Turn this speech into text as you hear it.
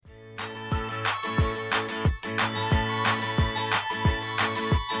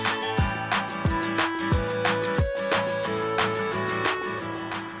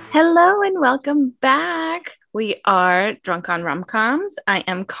Hello and welcome back. We are Drunk on Romcoms. I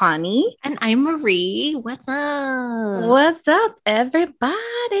am Connie. And I'm Marie. What's up? What's up, everybody?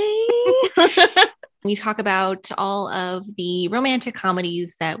 We talk about all of the romantic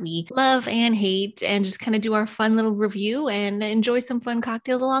comedies that we love and hate and just kind of do our fun little review and enjoy some fun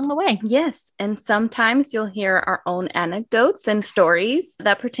cocktails along the way. Yes, and sometimes you'll hear our own anecdotes and stories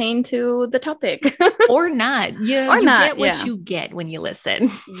that pertain to the topic. Or not. Or You not, get what yeah. you get when you listen.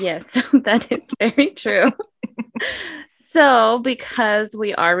 Yes, that is very true. So, because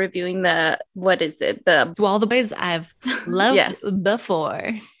we are reviewing The To all the boys I've loved Yes. before.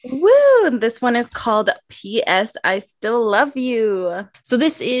 Woo! This one is called P.S. I Still Love You. So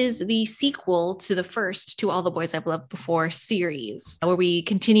this is the sequel to the first To All the Boys I've Loved Before series, where we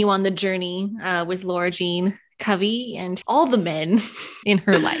continue on the journey with Laura Jean Covey and all the men in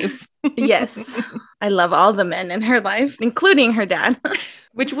her life. Yes. I love all the men in her life, including her dad.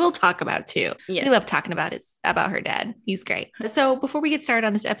 Which we'll talk about too. Yes. We love talking about her dad. He's great. So before we get started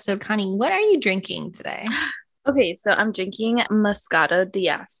on this episode, Connie, what are you drinking today? Okay, so I'm drinking Moscato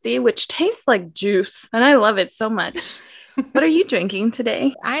d'Asti, which tastes like juice, and I love it so much. What are you drinking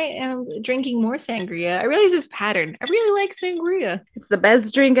today? I am drinking more sangria. I realize there's a pattern. I really like sangria. It's the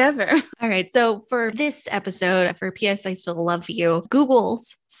best drink ever. All right. So for this episode, for P.S. I Still Love You,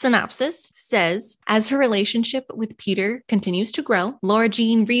 Google's synopsis says, as her relationship with Peter continues to grow, Laura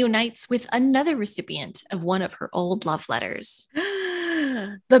Jean reunites with another recipient of one of her old love letters.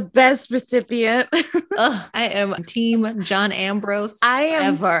 The best recipient. I am team John Ambrose. I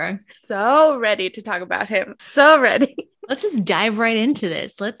am ever. So ready to talk about him. So ready. Let's just dive right into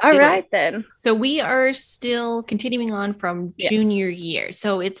this. Let's do All right, it. then. So we are still continuing on from junior year.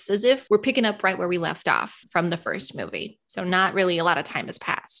 So it's as if we're picking up right where we left off from the first movie. So not really a lot of time has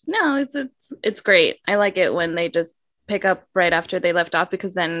passed. No, it's great. I like it when they just pick up right after they left off,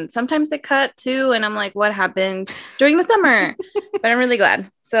 because then sometimes they cut too, and I'm like, what happened during the summer? But I'm really glad.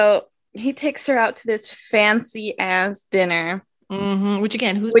 So he takes her out to this fancy ass dinner. Which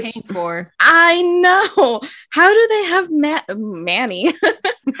again, who's paying for? I know. How do they have Manny?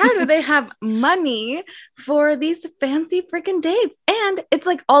 How do they have money for these fancy freaking dates? And it's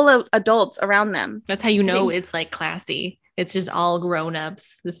like all adults around them. That's how you know it's like classy. It's just all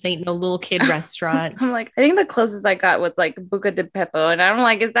grown-ups. This ain't no little kid restaurant. I'm like, I think the closest I got was like Buca de Beppo. And I'm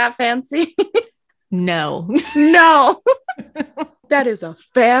like, is that fancy? No. No. That is a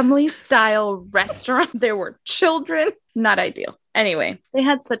family style restaurant. There were children. Not ideal. Anyway, they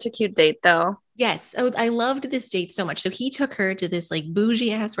had such a cute date though. Yes. Oh, I loved this date so much. So he took her to this like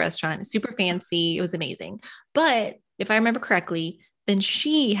bougie ass restaurant, super fancy. It was amazing. But if I remember correctly, then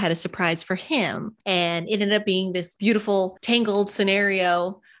she had a surprise for him, and it ended up being this beautiful tangled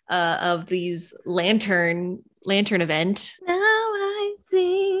scenario of these lantern event. Now I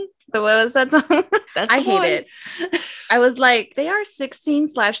see. But what was that song? I hate it. I was like, they are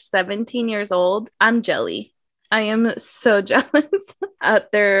 16/17 years old. I'm jelly. I am so jealous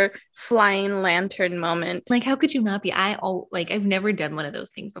at their flying lantern moment. Like, how could you not be? I've never done one of those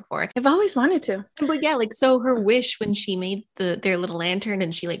things before. I've always wanted to. But yeah, like, so her wish when she made their little lantern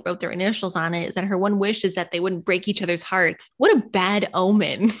and she like wrote their initials on it is that her one wish is that they wouldn't break each other's hearts. What a bad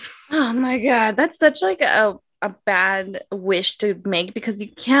omen. Oh my God. That's such like a bad wish to make, because you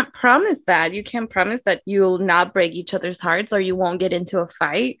can't promise that. You can't promise that you'll not break each other's hearts, or you won't get into a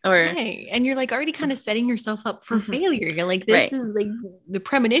fight, or right. And you're like already kind of setting yourself up for failure. You're like, this is like the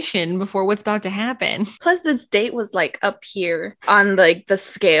premonition before what's about to happen. Plus this date was like up here on like the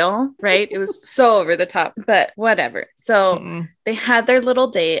scale, right? It was so over the top, but whatever. So they had their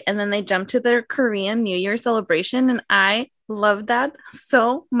little date, and then they jumped to their Korean New Year celebration, and I love that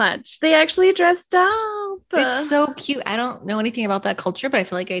so much. They actually dressed up. It's so cute. I don't know anything about that culture, but I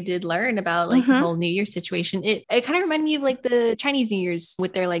feel like I did learn about like the whole New Year situation. It kind of reminded me of like the Chinese New Year's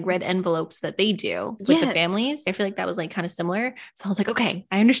with their like red envelopes that they do with the families. I feel like that was like kind of similar. So I was like, okay,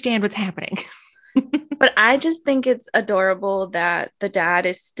 I understand what's happening. But I just think it's adorable that the dad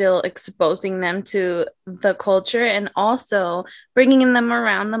is still exposing them to the culture and also bringing them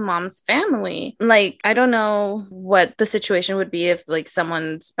around the mom's family. Like, I don't know what the situation would be if like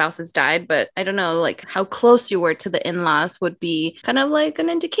someone's spouse has died, but I don't know like how close you were to the in-laws would be kind of like an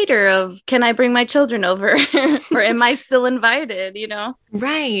indicator of, can I bring my children over or am I still invited, you know?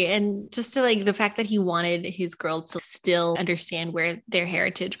 Right. And just to like the fact that he wanted his girls to still understand where their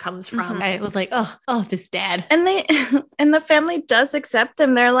heritage comes from. I was like, oh, this dad. And and the family does accept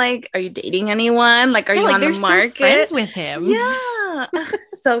them. They're like, are you dating anyone? Like, are you on the market? Still friends with him. Yeah.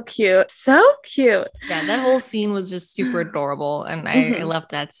 So cute. So cute. Yeah, that whole scene was just super adorable. And I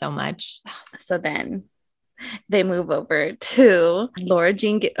loved that so much. So then They move over to Laura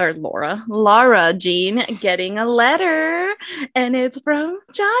Jean getting a letter, and it's from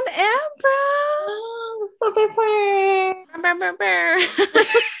John Ambrose.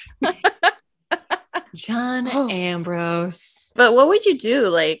 John Oh. Ambrose. But what would you do?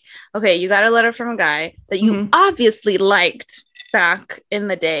 Like, okay, you got a letter from a guy that you Mhm. obviously liked back in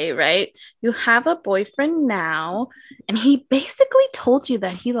the day, right? You have a boyfriend now, and he basically told you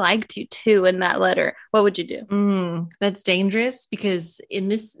that he liked you too in that letter. What would you do? That's dangerous because in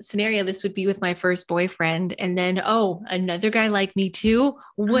this scenario, this would be with my first boyfriend. And then, oh, another guy like me too.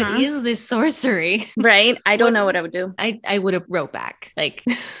 What is this sorcery? Right? I don't know what I would do. I would have wrote back. Like,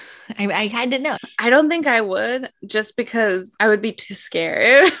 I had to know. I don't think I would, just because I would be too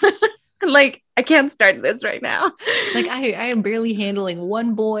scared. Like, I can't start this right now. Like, I am barely handling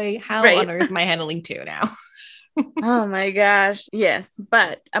one boy. How Right. on earth am I handling two now? Oh my gosh. Yes.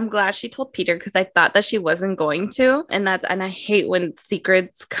 But I'm glad she told Peter, because I thought that she wasn't going to. And I hate when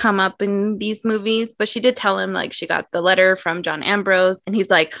secrets come up in these movies. But she did tell him, like, she got the letter from John Ambrose. And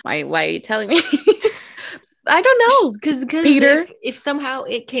he's like, why are you telling me? I don't know. Because Peter, if somehow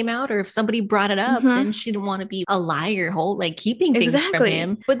it came out or if somebody brought it up, then she didn't want to be a liar, keeping things from Exactly.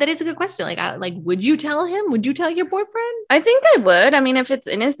 him. But that is a good question. Like, would you tell him? Would you tell your boyfriend? I think I would. I mean, if it's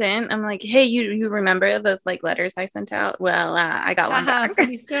innocent, I'm like, hey, you remember those like letters I sent out? Well, I got one back.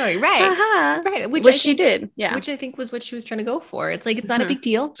 Funny story, right? Haha. Right. Which she did. Yeah. Which I think was what she was trying to go for. It's like, it's not a big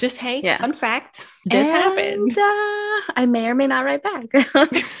deal. Just, hey, Yeah. fun fact, this happened. I may or may not write back.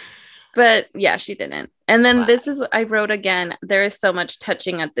 But yeah, she didn't. And then this is what I wrote again. There is so much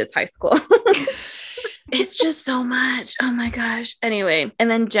touching at this high school. It's just so much. Oh my gosh. Anyway, and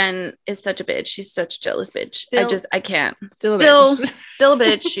then Jen is such a bitch. She's such a jealous bitch. I can't. Still a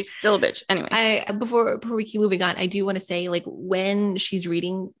bitch. She's still a bitch. Anyway. Before we keep moving on, I do want to say, like, when she's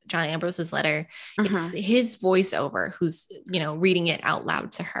reading John Ambrose's letter, it's his voiceover who's, reading it out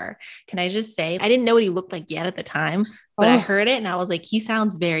loud to her. Can I just say, I didn't know what he looked like yet at the time, but I heard it and I was like, he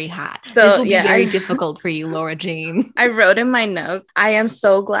sounds very hot. So this will be very difficult for you, Laura Jean. I wrote in my notes, I am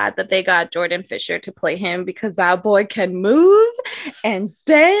so glad that they got Jordan Fisher to play him, because that boy can move and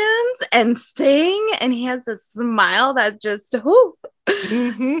dance and sing. And he has a smile that just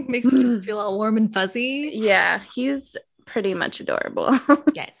makes you just feel all warm and fuzzy. Yeah, he's pretty much adorable.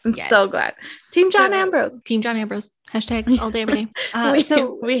 Yes. I'm so glad. Team John Ambrose. Team John Ambrose. # all day, every day.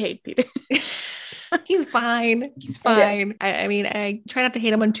 We hate Peter. He's fine. Yeah. I mean, I try not to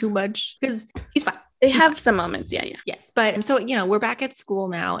hate him on too much because he's fine. They have some moments. Yeah. Yes. But so, we're back at school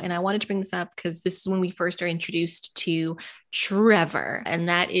now. And I wanted to bring this up because this is when we first are introduced to Trevor. And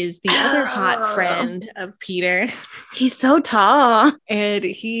that is the other hot friend of Peter. He's so tall. And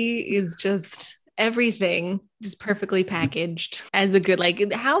he is just everything, just perfectly packaged as a good,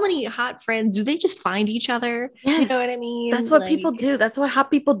 like, how many hot friends do they just find each other? Yes. You know what I mean? That's what people do. That's what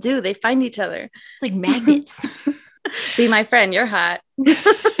hot people do. They find each other. It's like magnets. Be my friend. You're hot.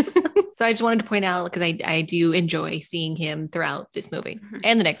 So I just wanted to point out, because I do enjoy seeing him throughout this movie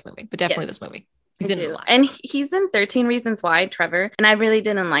and the next movie, but definitely this movie. He's in it a lot. And he's in 13 Reasons Why, Trevor. And I really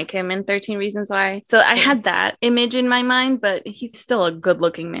didn't like him in 13 Reasons Why. So I had that image in my mind, but he's still a good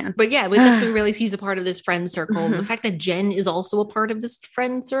looking man. But yeah, that's when we realize he's a part of this friend circle. The fact that Jen is also a part of this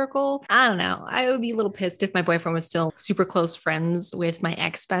friend circle, I don't know. I would be a little pissed if my boyfriend was still super close friends with my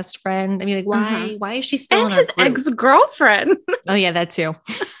ex-best friend. I mean, like, why is she still in our group? And his ex-girlfriend. Oh yeah, that too.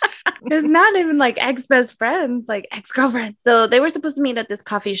 It's not even like ex-best friends, like ex-girlfriend. So they were supposed to meet at this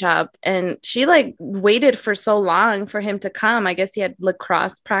coffee shop, and she like waited for so long for him to come. I guess he had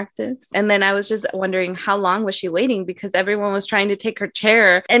lacrosse practice. And then I was just wondering, how long was she waiting? Because everyone was trying to take her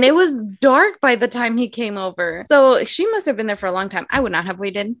chair, and it was dark by the time he came over. So she must have been there for a long time. I would not have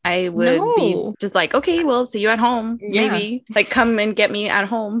waited. I would be just like, okay, well, see you at home. Maybe like come and get me at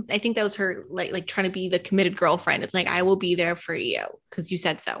home. I think that was her like trying to be the committed girlfriend. It's like, I will be there for you because you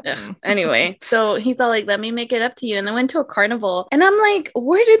said so. Anyway, so he's all like, let me make it up to you. And then went to a carnival. And I'm like,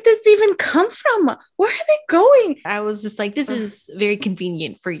 where did this even come from? Where are they going? I was just like, this is very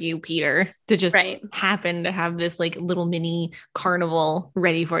convenient for you, Peter, to just happen to have this like little mini carnival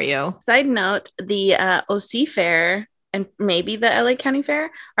ready for you. Side note, the OC Fair and maybe the LA County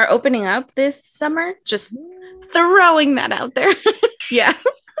Fair are opening up this summer. Just throwing that out there. Yeah.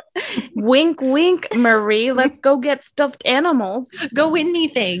 Wink, wink, Marie. Let's go get stuffed animals. Go win me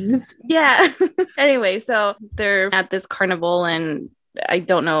things. Yeah. Anyway, so they're at this carnival, and I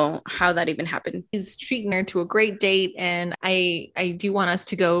don't know how that even happened. He's treating her to a great date, and I do want us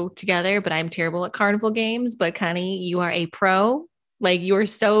to go together, but I'm terrible at carnival games. But Connie, you are a pro. Like you're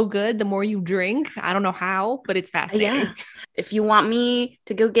so good the more you drink. I don't know how, but it's fascinating. Yeah. If you want me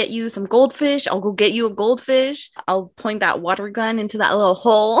to go get you some goldfish, I'll go get you a goldfish. I'll point that water gun into that little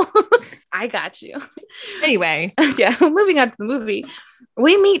hole. I got you. Anyway, Yeah, moving on to the movie.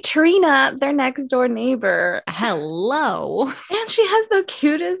 We meet Trina, their next door neighbor. hello. And she has the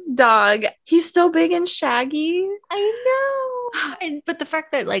cutest dog. He's so big and shaggy. I know. But the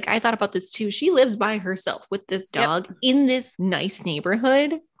fact that like I thought about this too, she lives by herself with this dog in this nice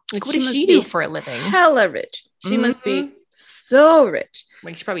neighborhood. Like, what does she do for a living? Hella rich. She must be so rich.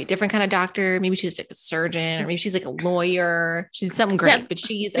 Like she's probably a different kind of doctor. Maybe she's like a surgeon, or maybe she's like a lawyer. She's something great, but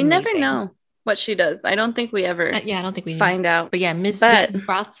she's amazing. We never know what she does. I don't think we ever I don't think we find out. But yeah, Mrs.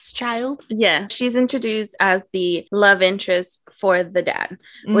 Rothschild. Yeah, she's introduced as the love interest for the dad,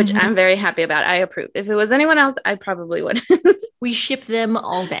 which I'm very happy about. I approve. If it was anyone else, I probably wouldn't. We ship them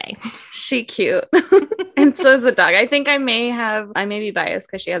all day. She cute. And so is the dog. I think I may be biased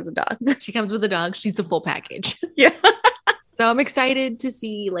because she has a dog. She comes with a dog. She's the full package. Yeah. So I'm excited to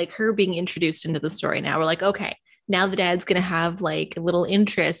see like her being introduced into the story now. We're like, okay, now the dad's going to have like a little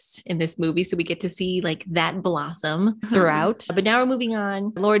interest in this movie. So we get to see like that blossom throughout. But now we're moving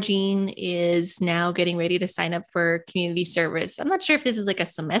on. Laura Jean is now getting ready to sign up for community service. I'm not sure if this is like a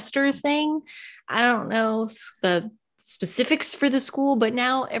semester thing. I don't know the specifics for the school, but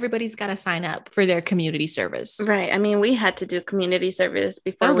now everybody's got to sign up for their community service. Right. I mean, we had to do community service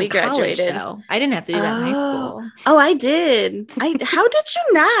before we graduated. College, I didn't have to do that in high school. Oh, I did. How did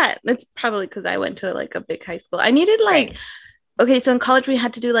you not? It's probably because I went to like a big high school. I needed okay, so in college we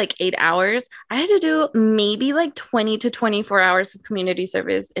had to do like 8 hours. I had to do maybe like 20 to 24 hours of community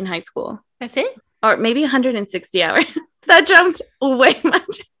service in high school. That's it? Or maybe 160 hours. That jumped way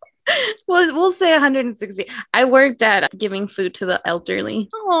much. We'll say 160. I worked at giving food to the elderly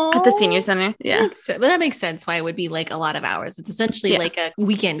at the senior center. Yeah. But that makes sense why it would be like a lot of hours. It's essentially like a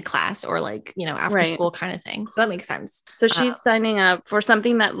weekend class or like, after school kind of thing. So that makes sense. So she's signing up for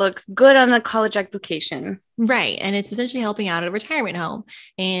something that looks good on a college application. Right. And it's essentially helping out at a retirement home.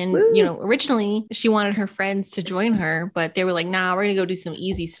 And, originally she wanted her friends to join her, but they were like, nah, we're going to go do some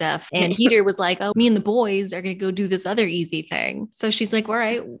easy stuff. And Peter was like, oh, me and the boys are going to go do this other easy thing. So she's like, all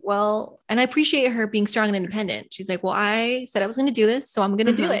right, well, and I appreciate her being strong and independent. She's like, well, I said I was going to do this, so I'm going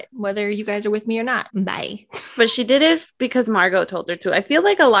to do it, whether you guys are with me or not. Bye. But she did it because Margot told her to. I feel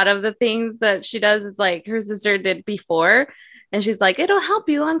like a lot of the things that she does is like her sister did before. And she's like, it'll help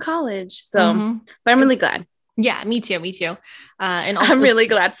you on college. So, but I'm really glad. Yeah, me too. And also, I'm really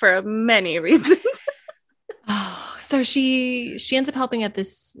glad for many reasons. So she ends up helping at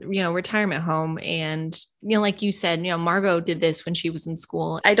this, retirement home. And, like you said, Margot did this when she was in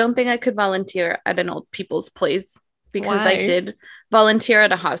school. I don't think I could volunteer at an old people's place because I did volunteer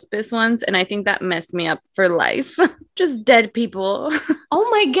at a hospice once. And I think that messed me up for life. Just dead people. Oh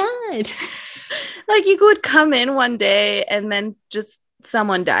my God. Like you would come in one day and then just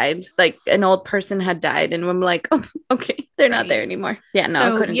someone died, like an old person had died, and I'm like, oh, okay, they're not there anymore. Yeah, no,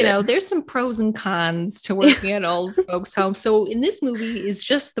 so, I couldn't do it. There's some pros and cons to working at old folks' homes. So in this movie is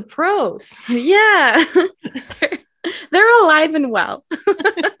just the pros. Yeah. They're alive and well.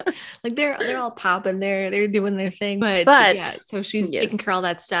 Like they're all popping, they're doing their thing. But yeah, so she's taking care of all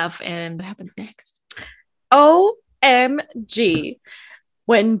that stuff. And what happens next? OMG.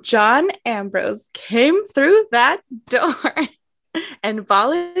 When John Ambrose came through that door and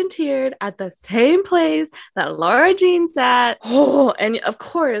volunteered at the same place that Laura Jean sat. Oh, and of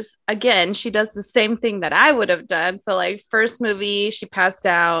course, again, she does the same thing that I would have done. So like first movie, she passed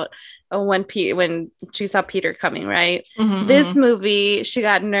out when she saw Peter coming, right? This movie, she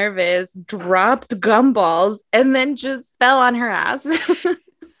got nervous, dropped gumballs, and then just fell on her ass.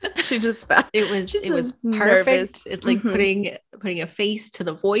 She just fell. It was perfect. Nervous. It's like putting a face to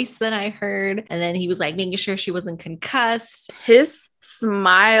the voice that I heard. And then he was like making sure she wasn't concussed. His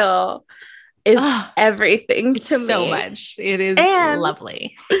smile is everything to me. So much. It is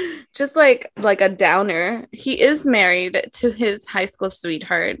lovely. Just like a downer. He is married to his high school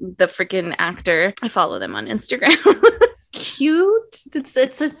sweetheart, the freaking actor. I follow them on Instagram. Cute.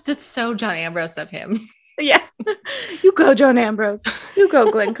 It's so John Ambrose of him. Yeah. You go, John Ambrose. You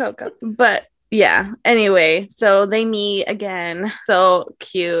go, Glenn Coco. But yeah, anyway, so they meet again. So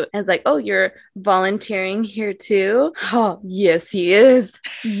cute. And it's like, oh, you're volunteering here too? Oh, yes, he is.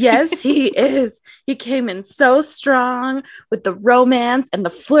 Yes, he is. He came in so strong with the romance and the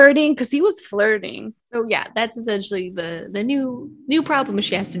flirting, because he was flirting. So yeah, that's essentially the new problem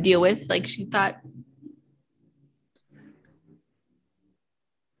she has to deal with. Like she thought.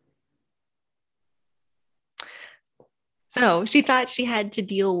 So she thought she had to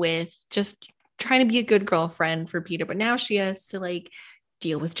deal with just trying to be a good girlfriend for Peter, but now she has to like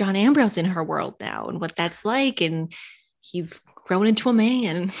deal with John Ambrose in her world now and what that's like. And he's grown into a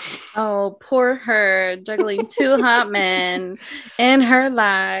man. Oh, poor her, juggling two hot men in her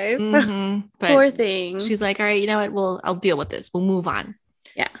life. Mm-hmm. Poor thing. She's like, all right, you know what? Well, I'll deal with this. We'll move on.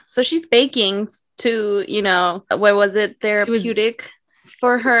 Yeah. So she's baking to, what was it? Therapeutic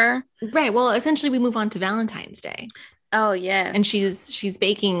for her. Right. Well, essentially we move on to Valentine's Day. Oh, yes. And she's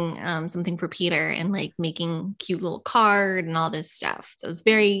baking something for Peter and like making cute little card and all this stuff. So it's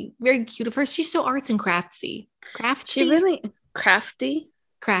very, very cute. At first, she's so arts and craftsy. She really crafty.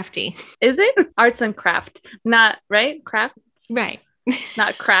 Is it arts and craft? Not right. Crafts. Right.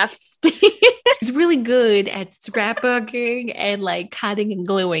 Not crafts. She's really good at scrapbooking and like cutting and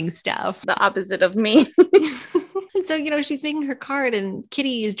gluing stuff. The opposite of me. And so, she's making her card and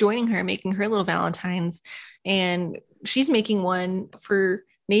Kitty is joining her, making her little Valentines. And she's making one for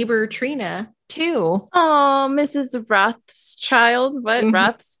neighbor Trina too. Oh, Mrs. Rothschild. What?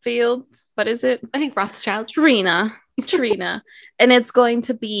 Rothsfield? What is it? I think Rothschild. Trina. And it's going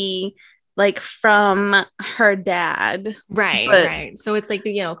to be like from her dad. Right. So it's like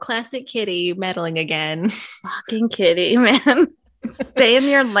the, classic Kitty meddling again. Fucking Kitty, man. Stay in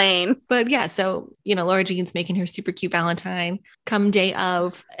your lane. But yeah, so, Laura Jean's making her super cute Valentine. Come day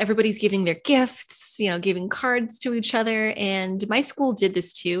of, everybody's giving their gifts, giving cards to each other. And my school did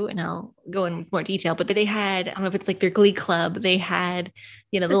this too. And I'll go in more detail, but they had, I don't know if it's like their glee club. They had,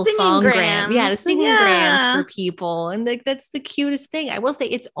 the little songgram. Yeah, the singing grams for people. And like, that's the cutest thing. I will say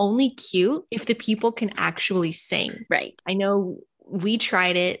it's only cute if the people can actually sing. Right. I know we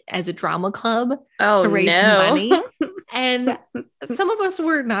tried it as a drama club to raise money. And some of us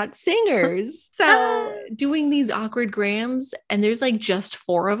were not singers. So doing these awkward grams, and there's like just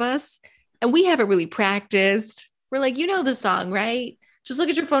 4 of us, and we haven't really practiced. We're like, the song, right? Just look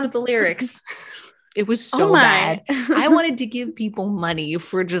at your phone at the lyrics. It was so bad. I wanted to give people money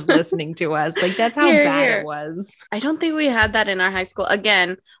for just listening to us. Like, that's how bad it was. I don't think we had that in our high school.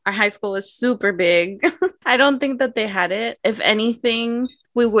 Again, our high school was super big. I don't think that they had it. If anything,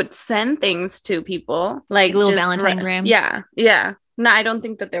 we would send things to people. Like little Valentine grams? Yeah. No, I don't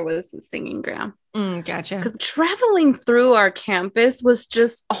think that there was a singing gram. Gotcha. Because traveling through our campus was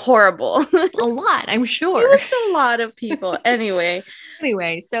just horrible. A lot, I'm sure. It was a lot of people. Anyway,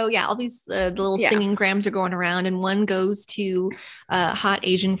 so yeah, all these little singing grams are going around, and one goes to hot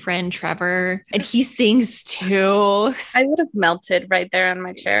Asian friend Trevor, and he sings too. I would have melted right there on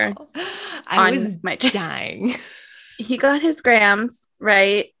my chair. I was dying. He got his grams,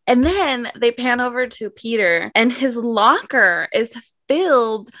 right? And then they pan over to Peter, and his locker is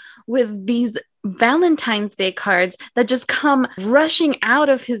filled with these Valentine's Day cards that just come rushing out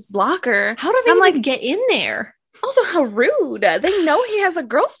of his locker. How do they even get in there? Also, how rude. They know he has a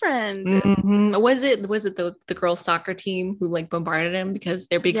girlfriend. Mm-hmm. Was it the girls' soccer team who like bombarded him because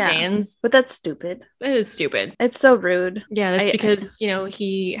they're big fans? But that's stupid. It is stupid. It's so rude. Yeah, that's because,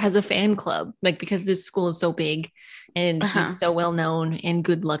 he has a fan club. Like, because this school is so big and he's so well known and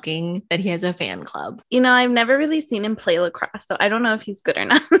good looking that he has a fan club. I've never really seen him play lacrosse, so I don't know if he's good or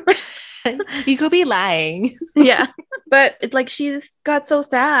not. You could be lying. Yeah. But it's like she got so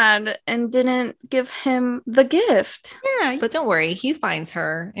sad and didn't give him the gift. Yeah. But don't worry. He finds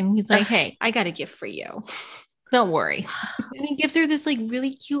her and he's like, hey, I got a gift for you. Don't worry. And he gives her this like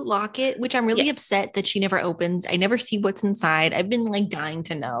really cute locket, which I'm really upset that she never opens. I never see what's inside. I've been like dying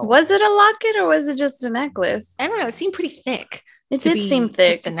to know. Was it a locket or was it just a necklace? I don't know. It seemed pretty thick. It did seem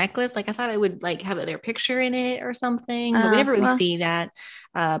thick. Just a necklace. Like, I thought I would like have their picture in it or something, but we never really see that.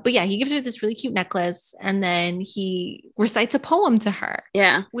 But yeah, he gives her this really cute necklace, and then he recites a poem to her.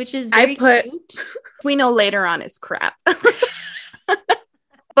 Yeah, which is very cute. We know later on is crap.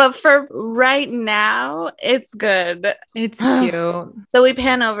 But for right now, it's good. It's cute. So we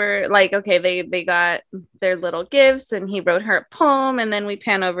pan over, like, okay, they got their little gifts, and he wrote her a poem, and then we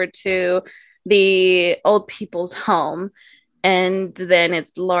pan over to the old people's home. And then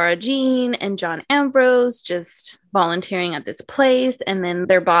it's Laura Jean and John Ambrose just volunteering at this place. And then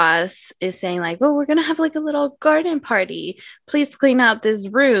their boss is saying like, well, we're going to have like a little garden party. Please clean out this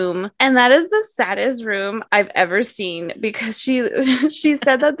room. And that is the saddest room I've ever seen, because she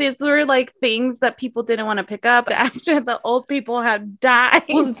said that these were like things that people didn't want to pick up after the old people had died.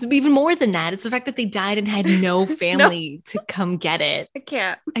 Well, it's even more than that. It's the fact that they died and had no family to come get it. I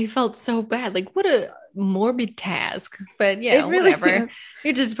can't. I felt so bad. Like, what a morbid task. But yeah, really whatever.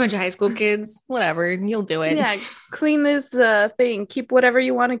 You're just a bunch of high school kids. Whatever. You'll do it. Yeah. Clean this thing. Keep whatever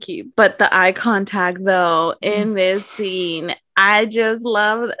you want to keep. But the eye contact, though, in this scene, I just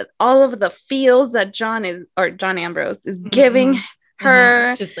love all of the feels that John Ambrose is giving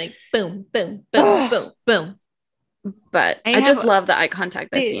her. Just like boom, boom, boom, boom, boom. But I just love the eye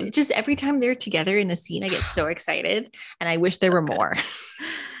contact that scene. Just every time they're together in a scene, I get so excited, and I wish there were more.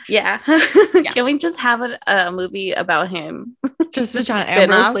 Yeah. Can we just have a movie about him? Just John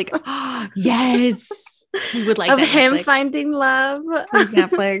Ambrose, like, oh, yes, we would like of that. Him Netflix. Finding love. Please,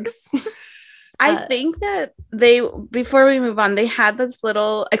 Netflix. I think that before we move on, they had this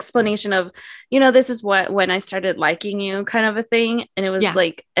little explanation of, this is when I started liking you kind of a thing. And it was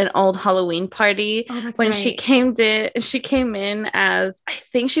like an old Halloween party. Oh, that's when right. she came in as, I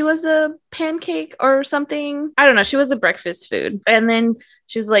think she was a pancake or something. I don't know. She was a breakfast food. And then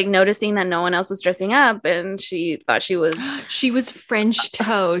she was like noticing that no one else was dressing up, and she thought she was French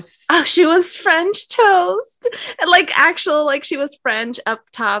toast. Oh, she was French toast. Like she was French up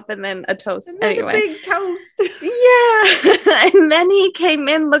top and then a toast. And then a big toast. Yeah. And then he came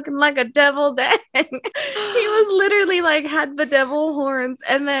in looking like a devil then. He was literally like had the devil horns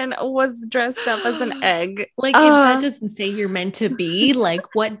and then was dressed up as an egg. Like if that doesn't say you're meant to be,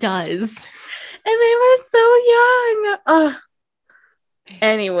 like what does? And they were so young.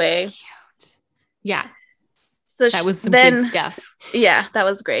 Anyway. So cute. Yeah. So that was some good stuff. Yeah, that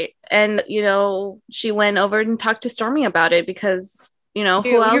was great. And, she went over and talked to Stormy about it because, who else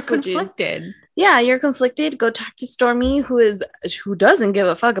you're conflicted. Yeah, you're conflicted. Go talk to Stormy, who doesn't give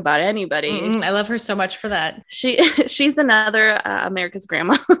a fuck about anybody. I love her so much for that. She's another America's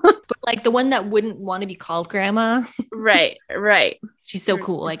grandma. But like the one that wouldn't want to be called grandma. Right. She's so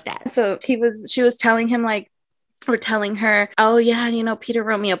cool like that. So she was telling him telling her, oh yeah, Peter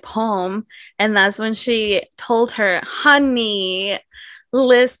wrote me a poem. And that's when she told her, honey,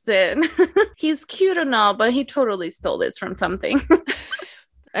 listen, he's cute and all, but he totally stole this from something.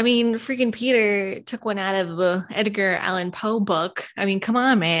 I mean, freaking Peter took one out of the Edgar Allan Poe book. I mean, come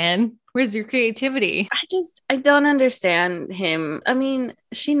on, man. Where's your creativity? I don't understand him. I mean,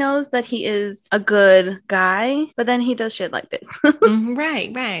 she knows that he is a good guy, but then he does shit like this.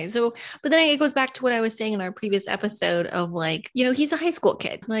 Right. So, but then it goes back to what I was saying in our previous episode of like, he's a high school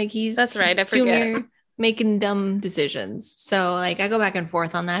kid. Like that's right. I forget. Junior, making dumb decisions. So like I go back and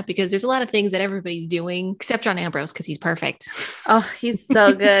forth on that because there's a lot of things that everybody's doing except John Ambrose because he's perfect. Oh, he's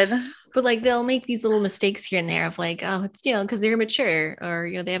so good. But like they'll make these little mistakes here and there of like, oh, it's because they're immature or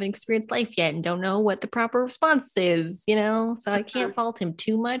they haven't experienced life yet and don't know what the proper response is, so I can't fault him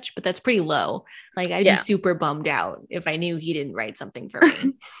too much, but that's pretty low. Like I'd be super bummed out if I knew he didn't write something for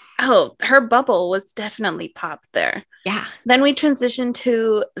me. Oh, her bubble was definitely popped there. Yeah. Then we transitioned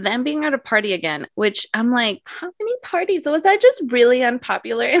to them being at a party again, which I'm like, how many parties? Was I just really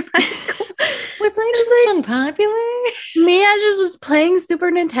unpopular in high school? Was I just unpopular? Me, I just was playing Super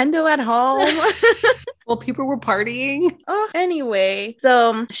Nintendo at home. Well, people were partying. Oh, anyway.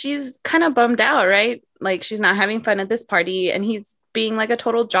 So she's kind of bummed out, right? Like she's not having fun at this party and he's being like a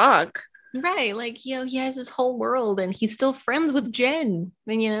total jock. Right. Like, he has his whole world and he's still friends with Jen.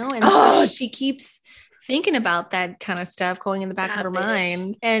 And, so she keeps thinking about that kind of stuff going in the back of her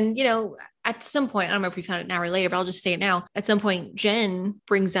mind. And, at some point, I don't know if we found it now or later, but I'll just say it now. At some point, Jen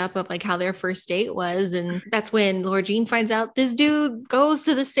brings up of like how their first date was. And that's when Laura Jean finds out this dude goes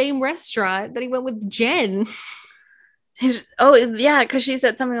to the same restaurant that he went with Jen. Because she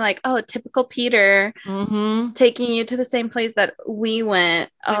said something like, oh, typical Peter taking you to the same place that we went.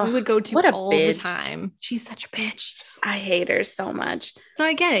 That we would go to all the time. She's such a bitch. I hate her so much. So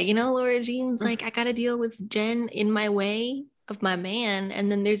I get it. Laura Jean's like, I got to deal with Jen in my way of my man.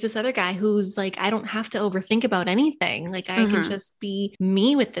 And then there's this other guy who's like, I don't have to overthink about anything. Like I can just be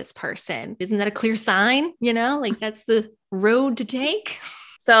me with this person. Isn't that a clear sign? Like that's the road to take.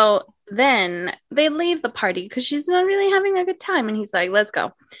 So then they leave the party because she's not really having a good time. And he's like, let's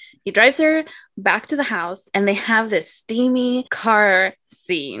go. He drives her back to the house and they have this steamy car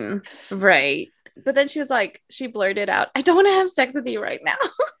scene. Right. But then she blurted out, I don't want to have sex with you right now.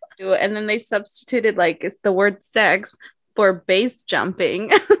 And then they substituted the word sex for base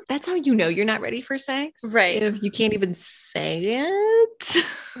jumping. That's how you're not ready for sex. Right. If you can't even say it.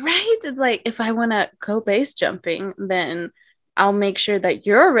 Right. It's like, if I want to go base jumping, then I'll make sure that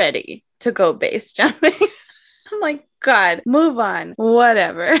you're ready to go base jumping. I'm like, God, move on.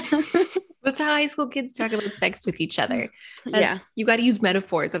 Whatever. That's how high school kids talk about sex with each other. Yeah. You got to use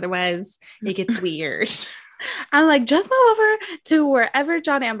metaphors. Otherwise, it gets weird. I'm like, just move over to wherever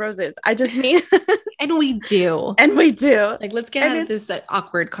John Ambrose is. I just need. And we do. Like, let's get out of this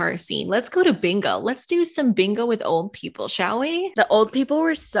awkward car scene. Let's go to bingo. Let's do some bingo with old people, shall we? The old people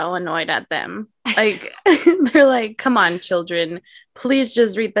were so annoyed at them. Like, they're like, come on, children. Please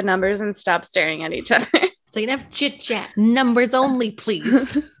just read the numbers and stop staring at each other. It's like enough chit chat, numbers only,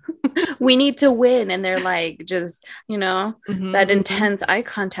 please. We need to win. And they're like, just, Mhm, that mhm. intense eye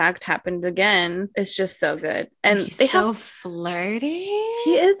contact happened again. It's just so good. And He's they so have, flirty.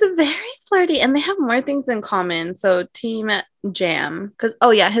 he is very flirty and they have more things in common. So Team Jam, because, oh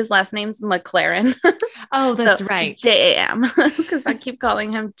yeah, his last name's McLaren. Oh, So that's right. JAM, because I keep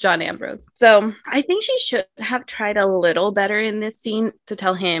calling him John Ambrose. So I think she should have tried a little better in this scene to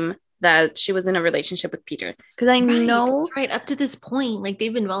tell him that she was in a relationship with Peter. Because I know. That's right. Up to this point, like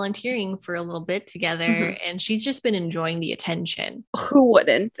they've been volunteering for a little bit together, Mhm. and she's just been enjoying the attention. Who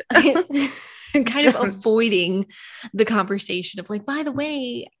wouldn't? And kind of avoiding the conversation of like, by the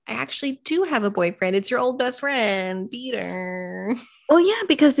way, I actually do have a boyfriend. It's your old best friend, Peter. Well, yeah,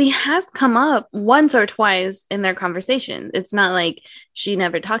 because he has come up once or twice in their conversation. It's not like she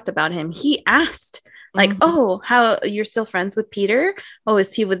never talked about him. He asked, like, Mhm. oh, how you're still friends with Peter? Oh,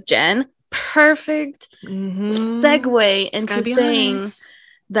 is he with Jen? Perfect Mhm. segue Just gotta into be saying honest.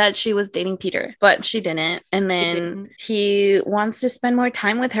 that she was dating Peter, but she didn't. And She then didn't. he wants to spend more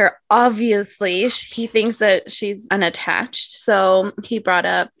time with her. Obviously, he thinks that she's unattached. So he brought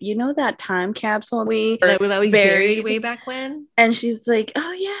up, that time capsule That we buried buried. way back when. And she's like,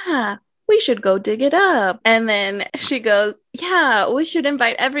 oh, yeah, we should go dig it up. And then she goes, yeah, we should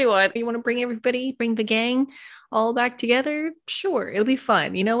invite everyone. You want to bring everybody, bring the gang all back together? Sure, it'll be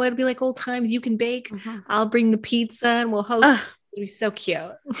fun. You know what? It'll be like old times. You can bake. I'll bring the pizza and we'll host. It'll be so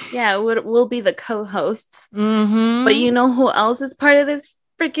cute. Yeah, we'll be the co-hosts. Mm-hmm. But you know who else is part of this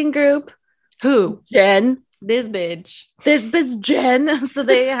freaking group? Who? Jen. This bitch. This bitch Jen. So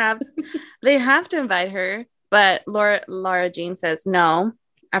they have to invite her. But Laura Jean says no.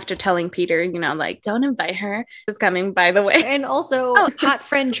 After telling Peter, like, don't invite her. It's coming, by the way. And also, hot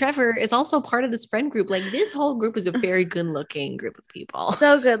friend Trevor is also part of this friend group. Like, this whole group is a very good looking group of people.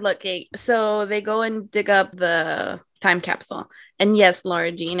 So good looking. So they go and dig up the time capsule. And yes,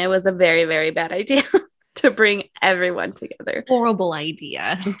 Laura Jean, it was a very, very bad idea to bring everyone together. Horrible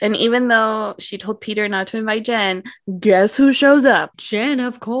idea. And even though she told Peter not to invite Jen, guess who shows up? Jen,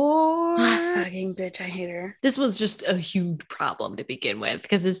 of course. Fucking bitch, I hate her. This was just a huge problem to begin with,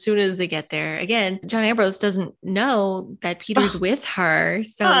 because as soon as they get there, again, John Ambrose doesn't know that Peter's with her.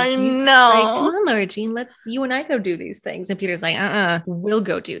 So I he's just know. like, come on, Laura Jean, you and I go do these things. And Peter's like, we'll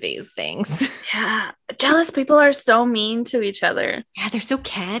go do these things. Yeah. Jealous people are so mean to each other. Yeah, they're so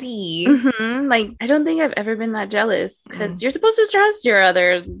catty. Mm-hmm. Like, I don't think I've ever been that jealous because you're supposed to trust your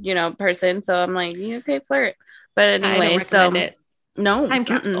other, person. So I'm like, okay, flirt. But anyway, I don't recommend it. No. Time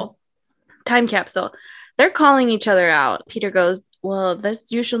capsule. Time capsule. They're calling each other out. Peter goes, well,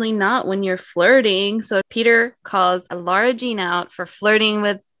 that's usually not when you're flirting. So Peter calls Laura Jean out for flirting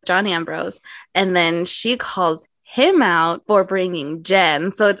with John Ambrose. And then she calls him out for bringing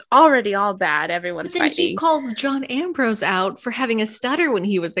Jen. So it's already all bad. Everyone's But then fighting. he calls John Ambrose out for having a stutter when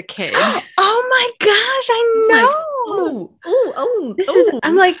he was a kid. Oh my gosh, I know.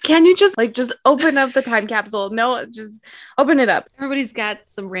 I'm like, can you just open up the time capsule? No, just open it up. Everybody's got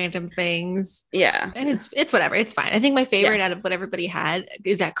some random things. Yeah. And it's whatever. It's fine. I think my favorite out of what everybody had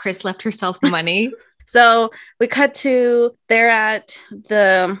is that Chris left herself money. So we cut to they're at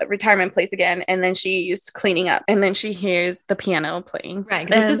the retirement place again, and then she's cleaning up, and then she hears the piano playing. Right.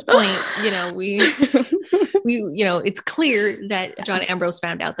 Because at this point, it's clear that John Ambrose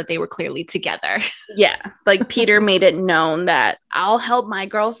found out that they were clearly together. Yeah. Like Peter made it known that I'll help my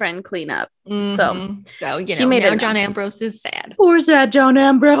girlfriend clean up. Mm-hmm. So now John Ambrose is sad. Poor sad John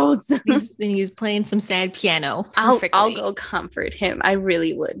Ambrose. he's playing some sad piano. I'll go comfort him. I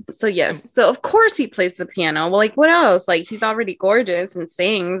really would. So yes. So of course he plays the piano. Well, like what else? Like he's already gorgeous and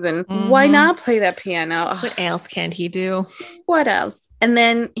sings, and why not play that piano? What else can he do? What else? And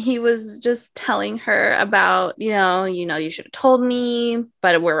then he was just telling her about, you should have told me,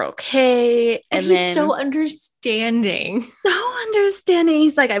 but we're okay. And he's so understanding.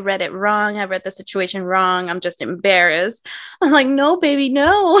 He's like, I read it wrong. I read the situation wrong. I'm just embarrassed. I'm like, no, baby,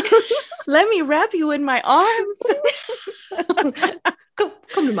 no. Let me wrap you in my arms.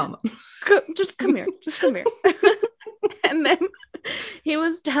 Come to mama. Just come here. And then he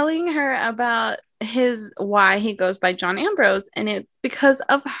was telling her about why he goes by John Ambrose, and it's because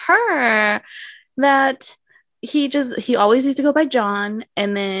of her that he always used to go by John,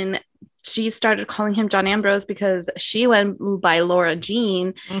 and then she started calling him John Ambrose because she went by Laura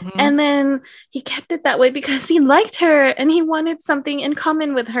Jean, and then he kept it that way because he liked her and he wanted something in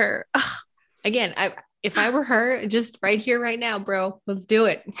common with her. Ugh. Again, if I were her, just right here, right now, bro, let's do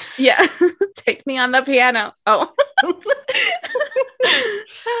it. Yeah. Take me on the piano. Oh.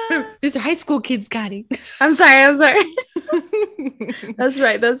 These are high school kids, Scotty. I'm sorry. That's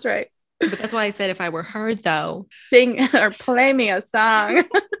right. But that's why I said if I were her, though, Sing or play me a song.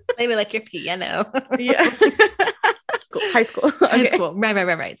 play me like your piano. Yeah. High school. High Okay. school.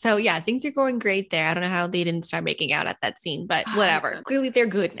 Right. So yeah, things are going great there. I don't know how they didn't start making out at that scene, but whatever. Clearly they're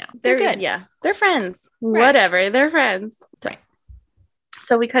good now. They're good. Yeah. They're friends. Right. Whatever. They're friends. Right.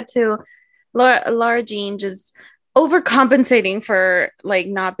 So we cut to Laura Jean just overcompensating for like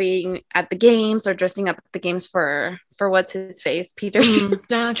not being at the games or dressing up at the games for what's his face, Peter.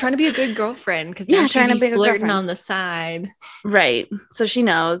 Trying to be a good girlfriend because trying to be flirting on the side. Right. So she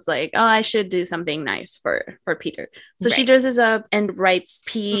knows like, oh, I should do something nice for Peter. So she dresses up and writes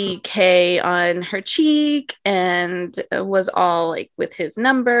PK on her cheek and was all like with his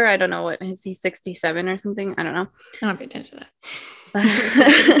number. I don't know, what is he, 67 or something? I don't know. I don't pay attention to that.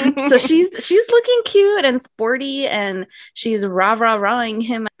 So she's looking cute and sporty, and she's rah-ing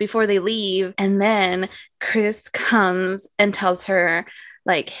him before they leave. And then Chris comes and tells her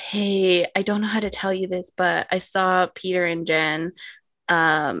like, hey, I don't know how to tell you this, but I saw Peter and Jen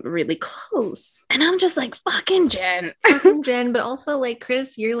really close. And I'm just like, fucking Jen. But also like,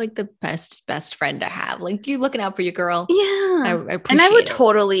 Chris, you're like the best friend to have. Like, you're looking out for your girl. Yeah. I appreciate and I would it.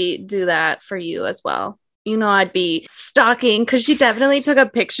 totally do that for you as well. You know, I'd be stalking because she definitely took a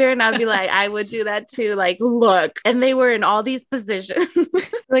picture, and I'd be like, I would do that too. Like, look, and they were in all these positions.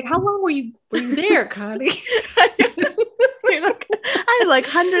 Like, how long were you there, Connie? Like, I had like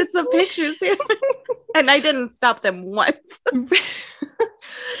hundreds of pictures here, and I didn't stop them once.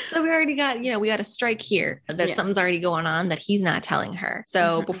 So we already got, we got a strike here that something's already going on that he's not telling her.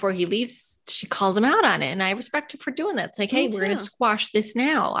 So before he leaves, she calls him out on it, and I respect her for doing that. It's like, hey, we're going to squash this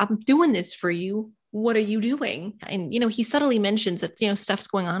now. I'm doing this for you. What are you doing? And, he subtly mentions that, stuff's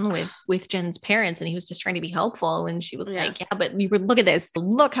going on with Jen's parents, and he was just trying to be helpful. And she was like, yeah, but look at this.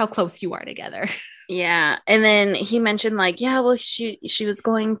 Look how close you are together. Yeah. And then he mentioned like, yeah, well, she was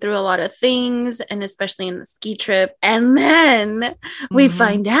going through a lot of things, and especially in the ski trip. And then we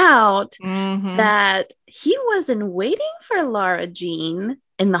find out that he wasn't waiting for Laura Jean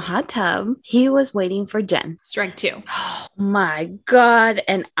in the hot tub. He was waiting for Jen. Strike 2. Oh my God.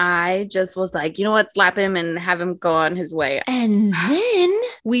 And I just was like, you know what? Slap him and have him go on his way. And then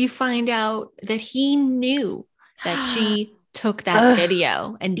we find out that he knew that she took that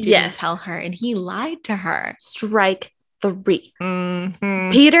video and didn't tell her, and he lied to her. Strike 3.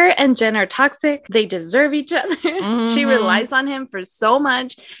 Peter and Jen are toxic. They deserve each other. She relies on him for so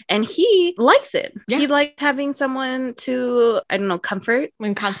much, and he likes it. Yeah. He likes having someone to, I don't know, comfort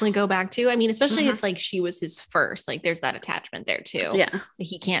and constantly go back to. I mean, especially if like she was his first, like there's that attachment there too. Yeah.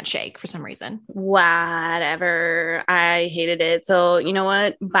 He can't shake for some reason. Whatever. I hated it. So you know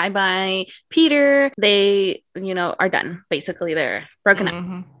what? Bye, Peter. They, are done. Basically, they're broken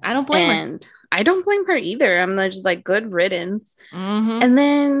up. I don't blame her. I don't blame her either. I'm just like, good riddance. And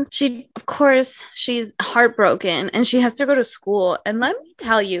then of course, she's heartbroken and she has to go to school. And let me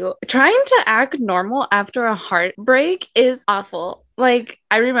tell you, trying to act normal after a heartbreak is awful. Like,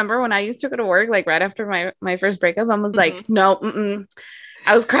 I remember when I used to go to work, like right after my first breakup, I was like, no,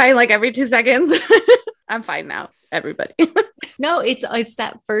 I was crying like every 2 seconds. I'm fine now, everybody. No, it's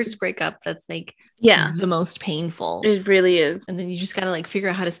that first breakup that's like the most painful. It really is. And then you just gotta like figure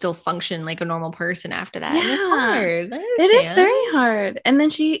out how to still function like a normal person after that. Yeah. And it's hard. It is very hard. And then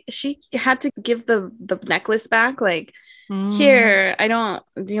she had to give the necklace back. Like, here,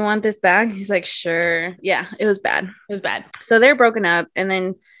 do you want this back? He's like, sure. Yeah, it was bad. It was bad. So they're broken up, and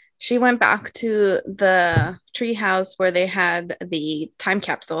then she went back to the tree house where they had the time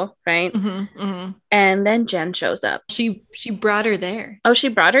capsule, right? And then Jen shows up. She brought her there. Oh, she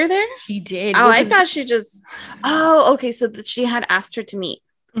brought her there? She did. Oh, I thought she just... Oh, okay. So she had asked her to meet.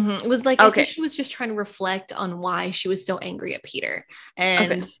 It was like, I think she was just trying to reflect on why she was so angry at Peter.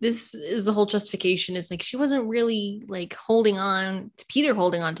 And this is the whole justification. Is like, she wasn't really like holding on to Peter,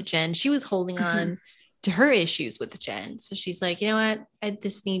 holding on to Jen. She was holding on to her issues with Jen. So she's like, you know what? I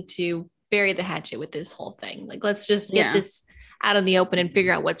just need to bury the hatchet with this whole thing. Like, let's just get this out in the open and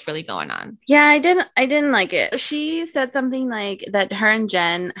figure out what's really going on. Yeah, I didn't like it. She said something like that her and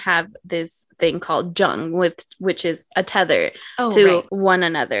Jen have this thing called jung, which is a tether to one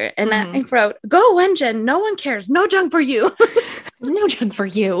another. And I wrote, go on, Jen. No one cares. No jung for you. No jung for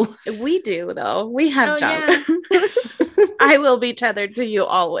you. We do, though. We have jung. Yeah. I will be tethered to you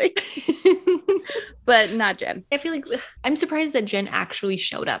always. But not Jen. I feel like I'm surprised that Jen actually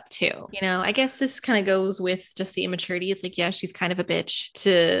showed up too. I guess this kind of goes with just the immaturity. It's like, yeah, she's kind of a bitch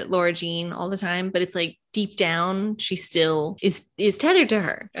to Laura Jean all the time, but it's like, deep down, she still is tethered to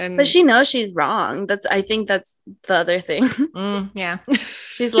her. And But she knows she's wrong. I think that's the other thing. Yeah.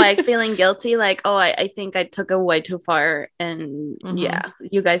 She's like feeling guilty, like, oh, I think I took it way too far. And yeah,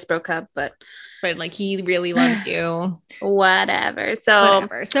 you guys broke up, but like he really loves you. Whatever. So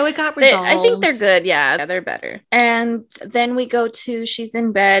it got resolved. I think they're good. Yeah, they're better. And then we go to she's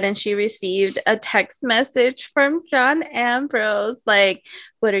in bed and she received a text message from John Ambrose, like,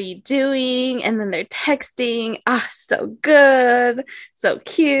 what are you doing? And then they're texting. So good. So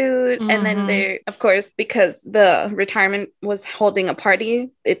cute. And then they're, of course, because the retirement was holding a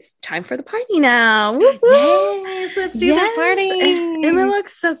party, it's time for the party now. Woo-hoo. Yes, let's do this party. And it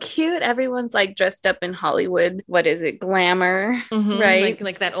looks so cute. Everyone's like dressed up in Hollywood. What is it? Glamour, right?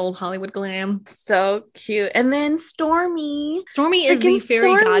 Like that old Hollywood glam. So cute. And then Stormy is the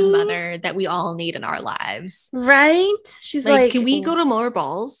fairy godmother that we all need in our lives. Right? She's like, can we go to more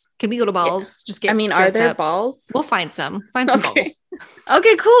balls? Can we go to balls? Yeah. Just get are there up. balls? We'll find some balls.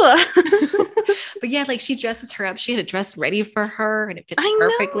 Okay, cool. But yeah, like she dresses her up. She had a dress ready for her and it fits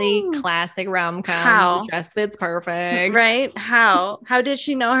perfectly. Classic rom-com. How? The dress fits perfect. Right? How did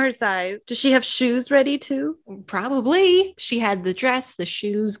she know her size? Does she have shoes ready too? Probably. She had the dress, the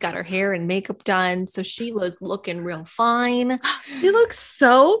shoes, got her hair and makeup done. So she was looking real fine. She looks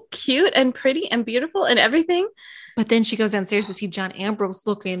so cute and pretty and beautiful and everything. But then she goes downstairs to see John Ambrose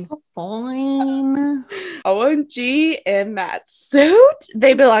looking fine. OMG in that suit.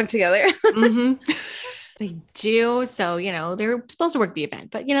 They belong together. They do. So, they're supposed to work the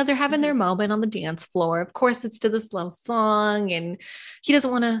event, but, they're having their moment on the dance floor. Of course, it's to the slow song and he doesn't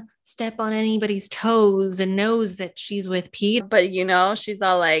want to step on anybody's toes and knows that she's with Pete. But, she's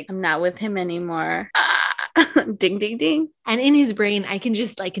all like, I'm not with him anymore. Ding, ding, ding. And in his brain, I can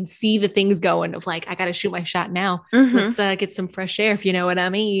see the things going of like, I got to shoot my shot now. Let's get some fresh air, if you know what I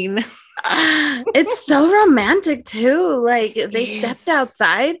mean. It's so romantic too. Like they stepped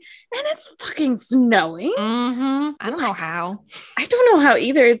outside and it's fucking snowing. I don't know how. I don't know how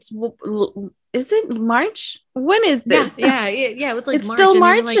either. Is it March? When is this? Yeah. It was like it's March. Still and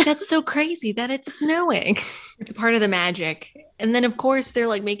March. Like, that's so crazy that it's snowing. It's part of the magic. And then of course they're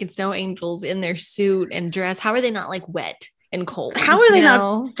like making snow angels in their suit and dress. How are they not like wet and cold? How are they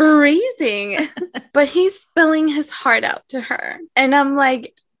not freezing? But he's spilling his heart out to her, and I'm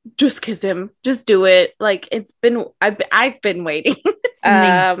like, just kiss him, just do it. Like I've been waiting.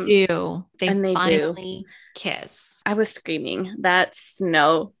 And they do. They finally kiss. I was screaming that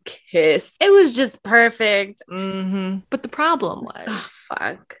snow kiss. It was just perfect. But the problem was,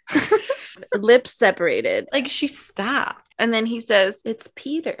 fuck, lips separated. Like she stopped, and then he says, "It's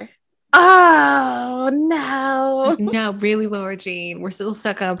Peter." Oh no! No, really, Laura Jean. We're still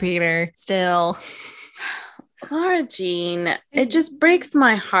stuck on Peter. Still. Laura Jean, it just breaks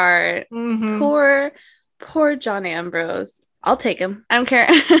my heart. Poor John Ambrose. I'll take him. I don't care.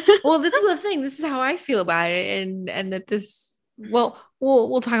 Well, this is the thing. This is how I feel about it, and that this. Well,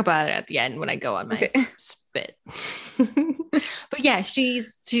 we'll talk about it at the end when I go on my spit. But yeah,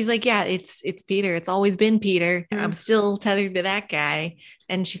 she's like, yeah, it's Peter. It's always been Peter. I'm still tethered to that guy.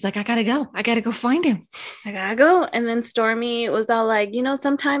 And she's like, I gotta go find him. I gotta go. And then Stormy was all like,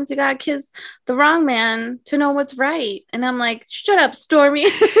 sometimes you gotta kiss the wrong man to know what's right. And I'm like, shut up, Stormy.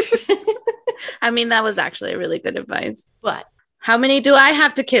 I mean, that was actually a really good advice. But how many do I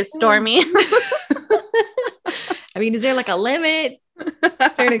have to kiss, Stormy? I mean, is there like a limit?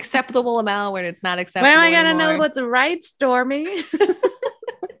 Is there an acceptable amount where it's not acceptable? When am I gonna know what's right, Stormy?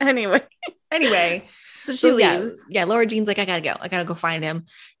 Anyway. So she leaves. Yeah, Laura Jean's like, I gotta go find him.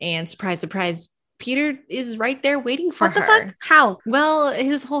 And surprise, Peter is right there waiting for her. What the fuck? How? Well,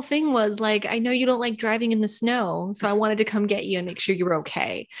 his whole thing was like, I know you don't like driving in the snow, so I wanted to come get you and make sure you were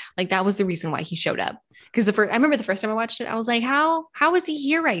okay. Like that was the reason why he showed up. Because I remember the first time I watched it, I was like, how is he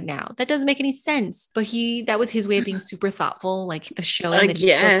here right now? That doesn't make any sense. But that was his way of being super thoughtful, like showing that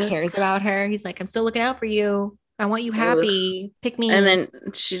he still cares about her. He's like, I'm still looking out for you. I want you happy. Pick me. And then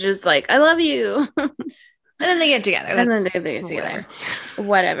she just like, I love you. And then they get together. And then they get together.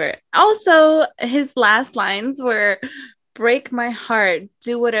 Whatever. Also, his last lines were, break my heart,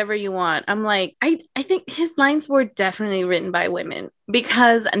 do whatever you want. I'm like, I think his lines were definitely written by women,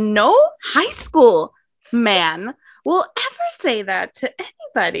 because no high school man will ever say that to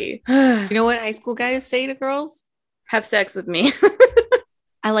anybody. You know what high school guys say to girls? Have sex with me.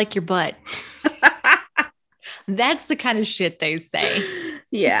 I like your butt. That's the kind of shit they say.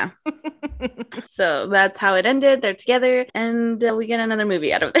 Yeah. So that's how it ended. They're together and we get another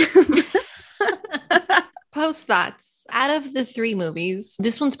movie out of this. Post thoughts. Out of the 3 movies,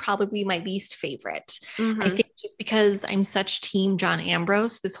 this one's probably my least favorite. I think just because I'm such team John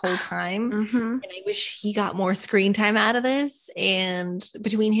Ambrose this whole time, and I wish he got more screen time out of this. And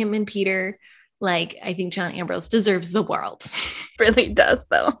between him and Peter, like, I think John Ambrose deserves the world. Really does,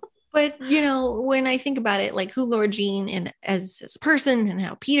 though. But, you know, when I think about it, like who Laura Jean and as a person and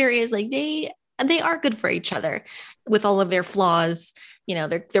how Peter is, like they are good for each other with all of their flaws, you know,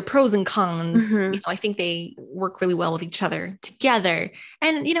 their pros and cons. You know, I think they work really well with each other together.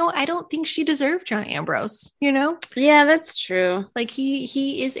 And, you know, I don't think she deserved John Ambrose, you know? Yeah, that's true. Like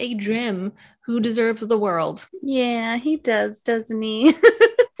he is a Drim who deserves the world. Yeah, he does, doesn't he?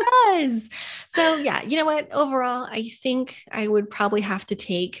 Does. So yeah, you know what? Overall, I think I would probably have to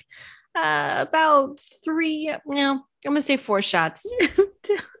take about 3, no, I'm gonna say 4 shots.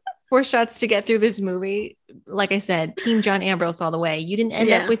 4 shots to get through this movie. Like I said, Team John Ambrose all the way. You didn't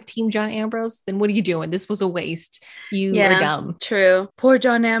end up with Team John Ambrose, then what are you doing? This was a waste. You are dumb. True. Poor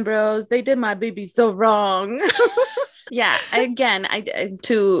John Ambrose. They did my baby so wrong. Yeah, again, I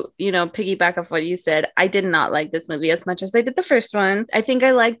to, you know, piggyback off what you said, I did not like this movie as much as I did the first one. I think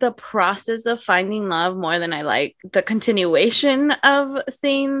I like the process of finding love more than I like the continuation of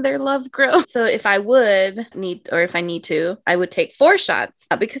seeing their love grow. So if I need to, I would take 4 shots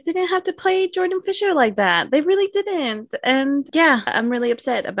because they didn't have to play Jordan Fisher like that. They really didn't. And yeah, I'm really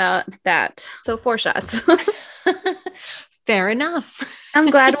upset about that. So 4 shots. Fair enough. I'm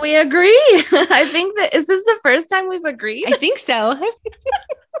glad we agree. I think is this the first time we've agreed? I think so.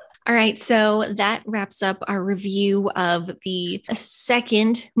 All right. So that wraps up our review of the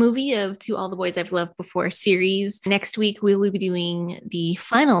second movie of To All the Boys I've Loved Before series. Next week, we will be doing the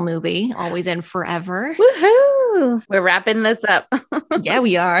final movie, Always and Forever. Woohoo! We're wrapping this up. Yeah,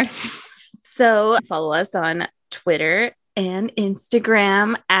 we are. So follow us on Twitter and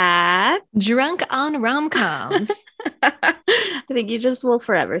Instagram at Drunk on Rom-Coms. I think you just will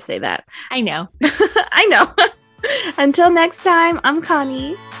forever say that. I know. I know. Until next time, I'm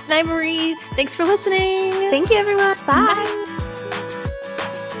Connie. And I'm Marie. Thanks for listening. Thank you, everyone. Bye. Bye.